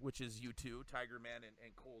here, which is you two, Tiger Man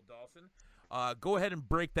and Cole Dawson. Go ahead and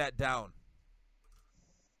break that down.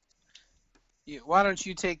 Why don't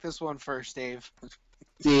you take this one first, Dave?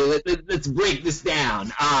 See, let's break this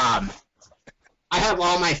down. I have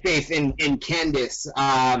all my faith in Candice.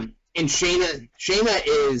 And Shayna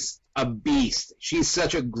is a beast. She's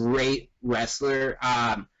such a great wrestler.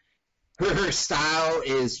 Her style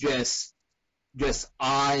is just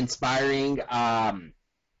awe-inspiring.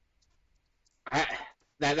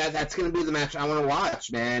 That's gonna be the match I want to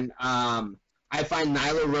watch, man. I find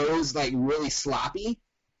Nyla Rose like really sloppy.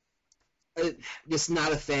 Just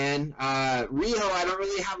not a fan. Riho, I don't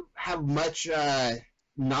really have much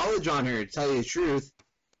knowledge on her, to tell you the truth.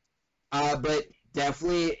 But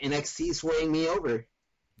definitely NXT swaying me over.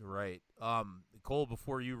 Right. Cole,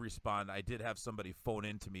 before you respond, I did have somebody phone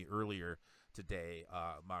in to me earlier today,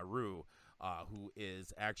 Maru, who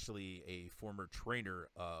is actually a former trainer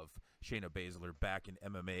of Shayna Baszler back in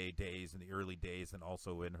MMA days, in the early days, and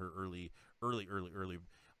also in her early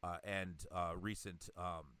and recent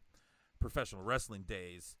professional wrestling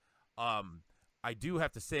days. I do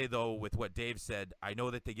have to say, though, with what Dave said, I know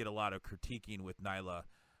that they get a lot of critiquing with Nyla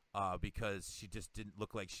because she just didn't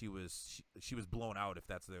look like she was blown out, if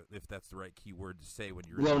that's the right key word to say when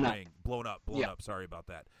you're in the ring. Blown up. Sorry about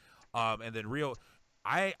that. And then Rio,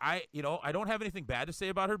 I don't have anything bad to say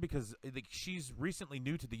about her because she's recently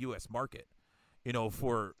new to the U.S. market,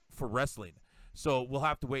 for wrestling. So we'll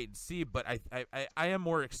have to wait and see. But I am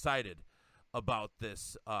more excited about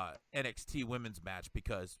this NXT women's match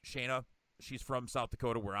because Shayna, she's from South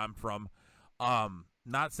Dakota, where I'm from.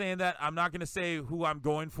 Not saying that I'm not going to say who I'm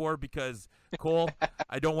going for because, Cole,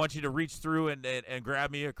 I don't want you to reach through and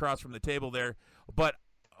grab me across from the table there. But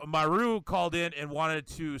Maru called in and wanted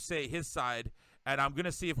to say his side, and I'm going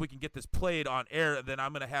to see if we can get this played on air, and then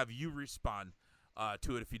I'm going to have you respond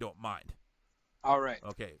to it if you don't mind. All right.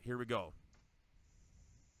 Okay, here we go.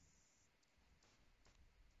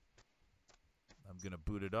 I'm going to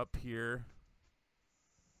boot it up here.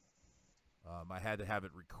 I had to have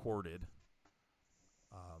it recorded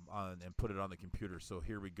and put it on the computer. So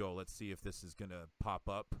here we go. Let's see if this is going to pop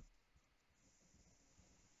up.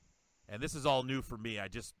 And this is all new for me. I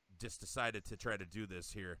just decided to try to do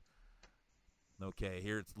this here. Okay,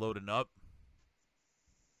 here it's loading up.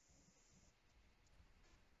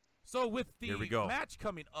 So with the match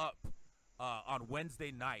coming up on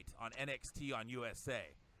Wednesday night on NXT on USA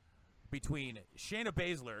between Shayna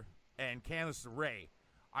Baszler and Candice LeRae,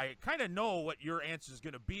 I kind of know what your answer is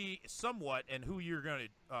going to be somewhat and who you're going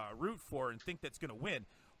to root for and think that's going to win.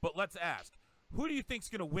 But let's ask, who do you think is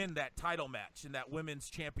going to win that title match in that women's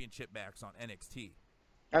championship match on NXT?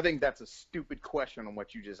 I think that's a stupid question on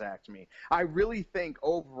what you just asked me. I really think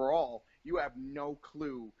overall you have no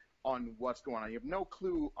clue on what's going on. You have no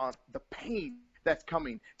clue on the pain that's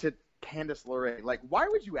coming to Candice LeRae. Like, why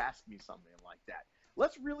would you ask me something like that?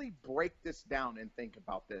 Let's really break this down and think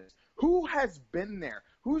about this. Who has been there?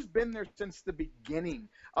 Who's been there since the beginning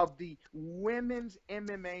of the women's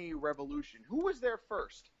MMA revolution? Who was there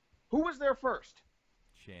first? Who was there first?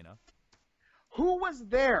 Shayna. Who was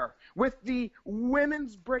there with the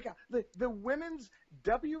women's breakout? The women's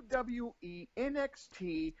WWE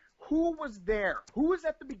NXT, who was there? Who was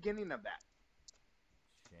at the beginning of that?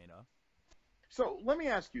 Shayna. So let me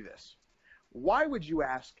ask you this. Why would you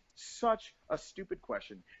ask such a stupid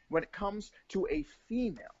question when it comes to a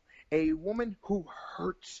female, a woman who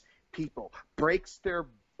hurts people, breaks their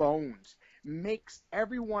bones, makes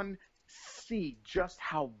everyone see just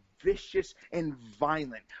how vicious and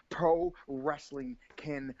violent pro wrestling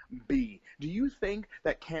can be. Do you think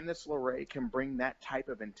that Candice LeRae can bring that type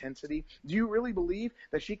of intensity? Do you really believe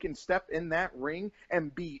that she can step in that ring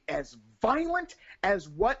and be as violent as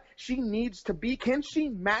what she needs to be? Can she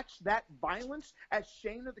match that violence as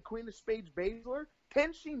Shayna the Queen of Spades Baszler?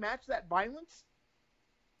 Can she match that violence?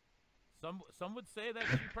 Some would say that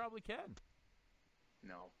she probably can.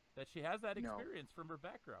 No. That she has that No. experience from her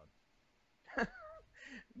background.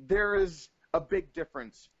 There is a big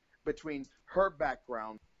difference between her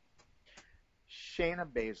background, Shayna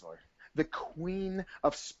Baszler, the Queen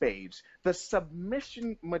of Spades, the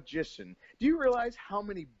submission magician. Do you realize how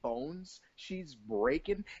many bones she's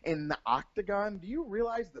breaking in the octagon? Do you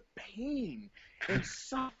realize the pain and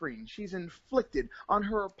suffering she's inflicted on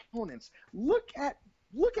her opponents? Look at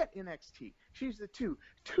NXT. She's the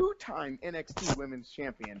two-time NXT Women's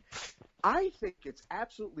Champion. I think it's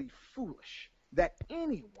absolutely foolish that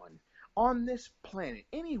anyone on this planet,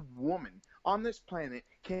 any woman on this planet,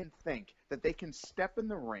 can think that they can step in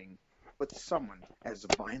the ring with someone as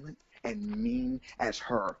violent and mean as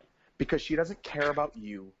her, because she doesn't care about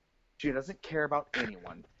you. She doesn't care about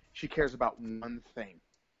anyone. She cares about one thing,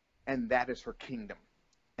 and that is her kingdom.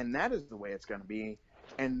 And that is the way it's going to be.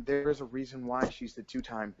 And there's a reason why she's the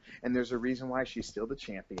two-time, and there's a reason why she's still the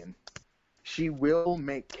champion. She will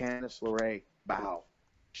make Candice LeRae bow.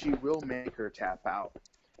 She will make her tap out.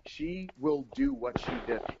 She will do what she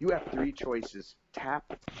did. You have three choices: tap,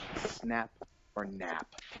 snap, or nap.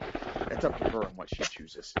 That's up to her on what she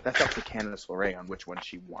chooses. That's up to Candice LeRae on which one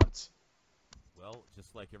she wants. Well,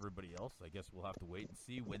 just like everybody else, I guess we'll have to wait and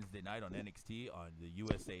see Wednesday night on NXT on the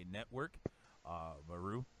USA Network.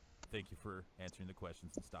 Maru, thank you for answering the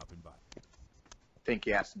questions and stopping by. Think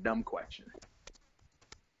you asked a dumb question.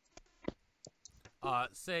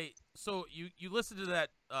 So you listened to that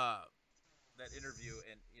interview,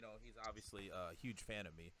 and you know he's obviously a huge fan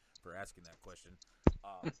of me for asking that question.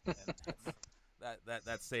 And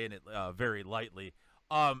that's saying it very lightly.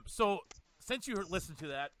 So since you listened to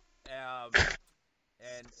that,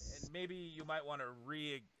 and maybe you might want to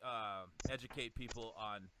educate people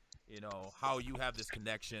on how you have this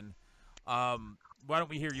connection. Why don't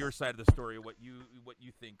we hear your side of the story? What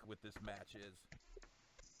you think with this match is?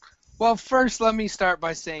 Well, first, let me start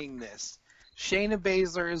by saying this. Shayna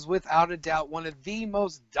Baszler is without a doubt one of the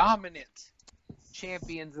most dominant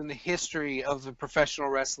champions in the history of the professional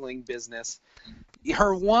wrestling business.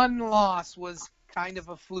 Her one loss was kind of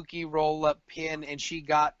a fluky roll-up pin, and she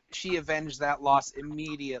avenged that loss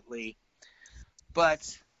immediately.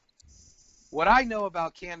 But what I know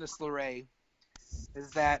about Candice LeRae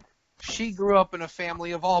is that she grew up in a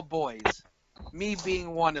family of all boys, me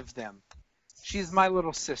being one of them. She's my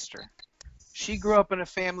little sister. She grew up in a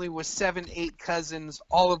family with 7, 8 cousins,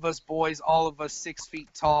 all of us boys, all of us 6 feet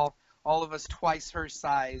tall, all of us twice her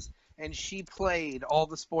size, and she played all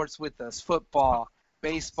the sports with us: football,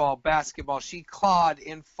 baseball, basketball. She clawed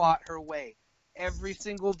and fought her way every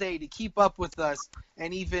single day to keep up with us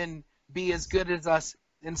and even be as good as us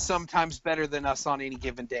and sometimes better than us on any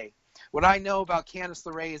given day. What I know about Candice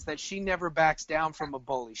LeRae is that she never backs down from a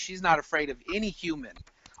bully. She's not afraid of any human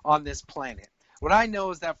on this planet. What I know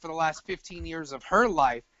is that for the last 15 years of her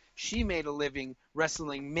life, she made a living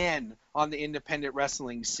wrestling men on the independent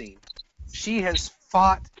wrestling scene. She has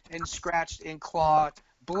fought and scratched and clawed,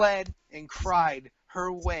 bled and cried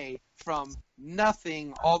her way from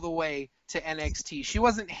nothing all the way to NXT. She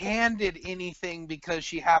wasn't handed anything because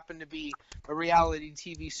she happened to be a reality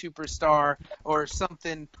TV superstar or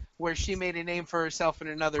something where she made a name for herself in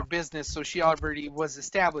another business, so she already was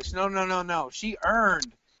established. No. She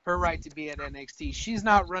earned her right to be at NXT. She's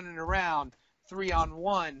not running around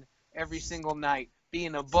 3-on-1 every single night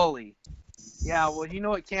being a bully. Yeah, well, you know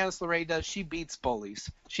what Candice LeRae does? She beats bullies.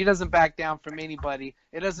 She doesn't back down from anybody.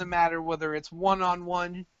 It doesn't matter whether it's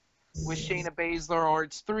 1-on-1 with Shayna Baszler or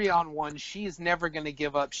it's 3-on-1. She's never going to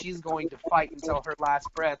give up. She's going to fight until her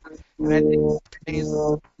last breath. And I think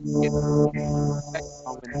Baszler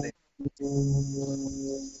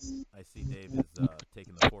I see Dave is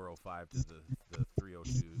taking the 405 to the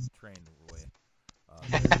 302 train away.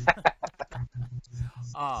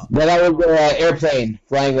 Then I was airplane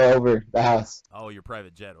flying over the house. Oh, your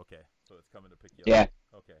private jet. Okay, so it's coming to pick you up.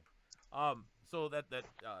 Yeah. Okay. So that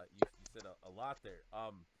you said a lot there.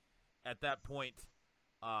 At that point,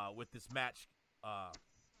 with this match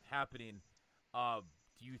happening,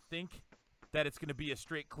 do you think that it's going to be a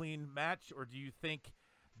straight, clean match, or do you think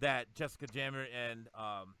that Jessica Jammer and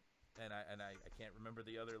I can't remember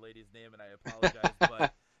the other lady's name, and I apologize,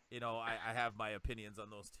 but I have my opinions on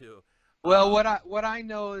those two. Well, what I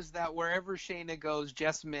know is that wherever Shayna goes,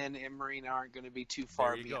 Jessamine and Marina aren't going to be too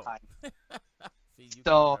far There you go. behind. See, you can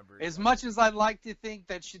So, remember. as much as I'd like to think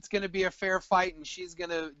that it's going to be a fair fight and she's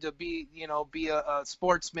going to be, be a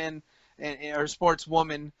sportsman or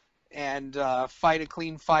sportswoman and fight a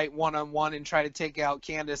clean fight one-on-one and try to take out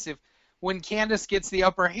Candice, when Candice gets the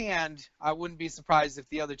upper hand, I wouldn't be surprised if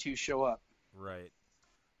the other two show up. Right.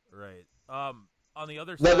 On the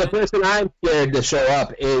other The side, person I'm scared to show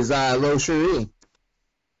up is Lo Cherie.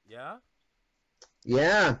 yeah.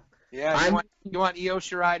 Yeah. Yeah, you want Io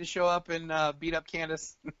Shirai to show up and beat up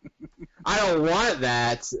Candice? I don't want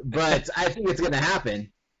that, but I think it's going to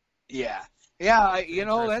happen. Yeah,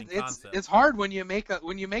 Interesting concept. it's hard when you make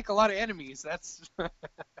a lot of enemies. That's Do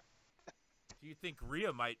you think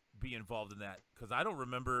Rhea might be involved in that? Because I don't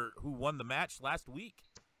remember who won the match last week.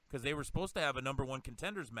 Because they were supposed to have a number one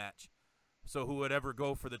contenders match. So who would ever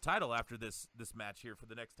go for the title after this match here for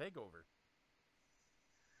the next takeover?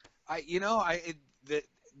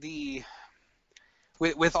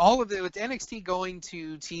 With all of it, with NXT going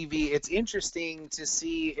to TV, it's interesting to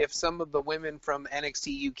see if some of the women from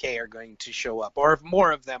NXT UK are going to show up, or if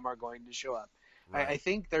more of them are going to show up. Right. I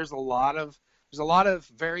think there's a lot of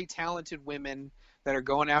very talented women that are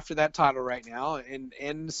going after that title right now,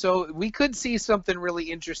 and so we could see something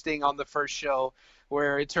really interesting on the first show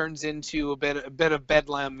where it turns into a bit of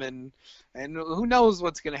bedlam, and who knows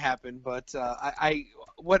what's going to happen. But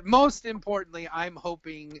what most importantly, I'm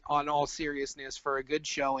hoping, on all seriousness, for a good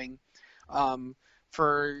showing,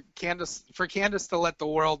 for Candice to let the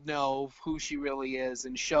world know who she really is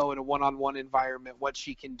and show in a one-on-one environment what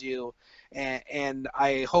she can do. And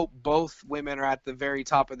I hope both women are at the very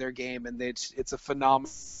top of their game, and it's a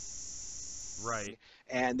phenomenal. Right.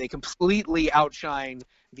 And they completely outshine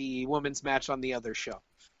the women's match on the other show.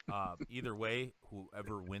 Either way,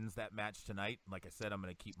 whoever wins that match tonight, like I said, I'm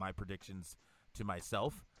going to keep my predictions to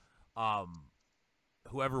myself.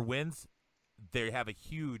 Whoever wins, they have a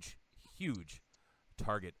huge, huge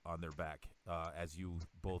target on their back, as you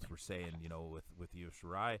both were saying, with Io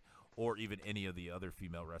Shirai, or even any of the other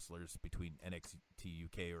female wrestlers between NXT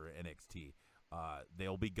UK or NXT.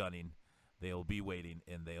 They'll be gunning, they'll be waiting,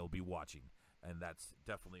 and they'll be watching. And that's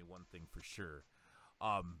definitely one thing for sure.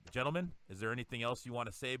 Gentlemen, is there anything else you want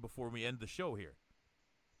to say before we end the show here?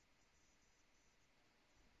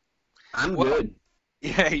 I'm good.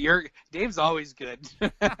 Yeah, Dave's always good.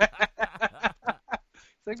 It's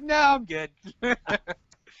like, no, I'm good.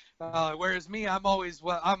 Whereas me, I'm always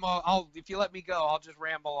I'll if you let me go, I'll just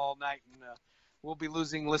ramble all night, and we'll be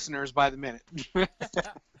losing listeners by the minute.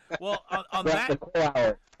 Well, on That's that the core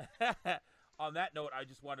hour. on that note, I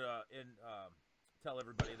just want to tell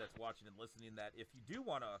everybody that's watching and listening that if you do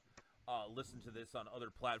want to listen to this on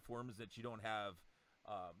other platforms that you don't have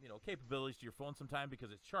capabilities to your phone sometime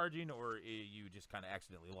because it's charging, or you just kind of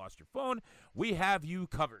accidentally lost your phone, we have you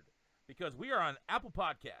covered, because we are on Apple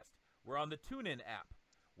Podcast, we're on the TuneIn app,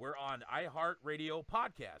 we're on iHeartRadio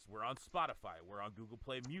Podcast, we're on Spotify, we're on Google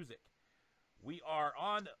Play Music, we are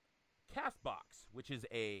on Castbox, which is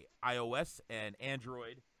a iOS and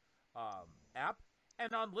Android app,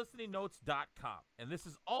 and on listeningnotes.com. And this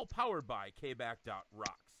is all powered by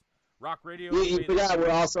kback.rocks. Rock Radio. You forgot we're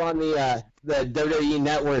also on the WWE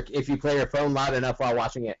Network if you play your phone loud enough while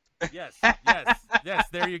watching it. Yes,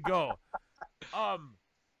 there you go.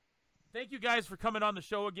 Thank you guys for coming on the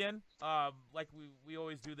show again. Like we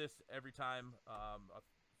always do this every time,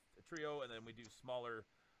 a trio, and then we do smaller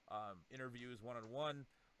interviews one-on-one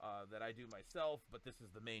that I do myself, but this is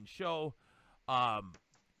the main show.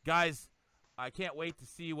 Guys, I can't wait to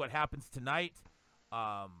see what happens tonight,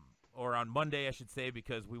 or on Monday, I should say,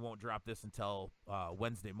 because we won't drop this until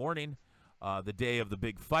Wednesday morning, the day of the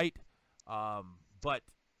big fight. But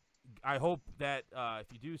I hope that if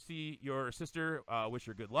you do see your sister, wish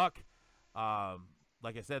her good luck.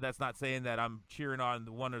 Like I said, that's not saying that I'm cheering on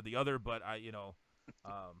the one or the other, but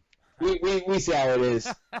We see how it is.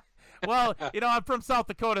 well, I'm from South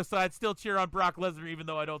Dakota, so I'd still cheer on Brock Lesnar, even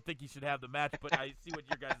though I don't think he should have the match. But I see what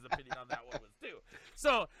your guys' opinion on that one was too.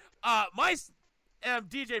 So, my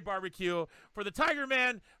DJ Barbecue for the Tiger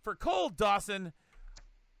Man, for Cole Dawson.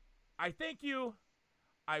 I thank you.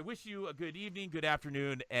 I wish you a good evening, good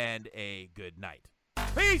afternoon, and a good night.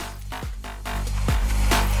 Peace.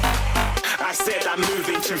 I said I'm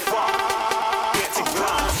moving too far. Getting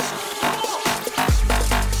close.